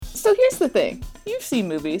So here's the thing. You've seen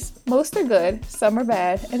movies. Most are good, some are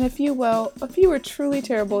bad, and a few are truly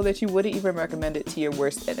terrible that you wouldn't even recommend it to your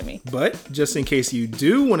worst enemy. But just in case you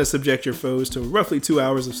do want to subject your foes to roughly 2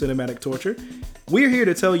 hours of cinematic torture, we're here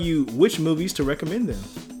to tell you which movies to recommend them.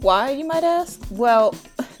 Why, you might ask? Well,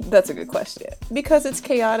 that's a good question. Because it's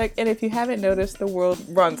chaotic, and if you haven't noticed, the world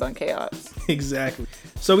runs on chaos. Exactly.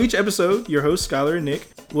 So each episode, your hosts, Skylar and Nick,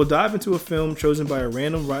 will dive into a film chosen by a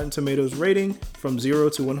random Rotten Tomatoes rating from 0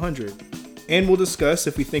 to 100. And we'll discuss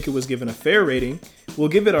if we think it was given a fair rating, we'll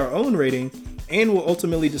give it our own rating, and we'll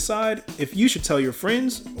ultimately decide if you should tell your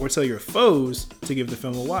friends or tell your foes to give the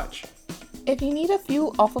film a watch. If you need a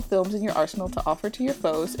few awful films in your arsenal to offer to your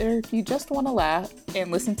foes, or if you just want to laugh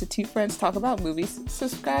and listen to two friends talk about movies,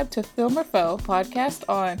 subscribe to Film or Foe podcast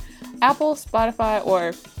on Apple, Spotify,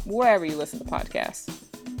 or wherever you listen to podcasts.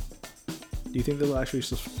 Do you think they'll actually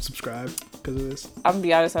subscribe because of this? I'm gonna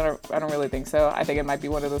be honest, I don't really think so. I think it might be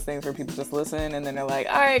one of those things where people just listen and then they're like,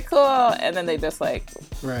 all right, cool. And then they just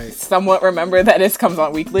right, somewhat remember that it comes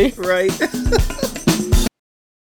on weekly. Right.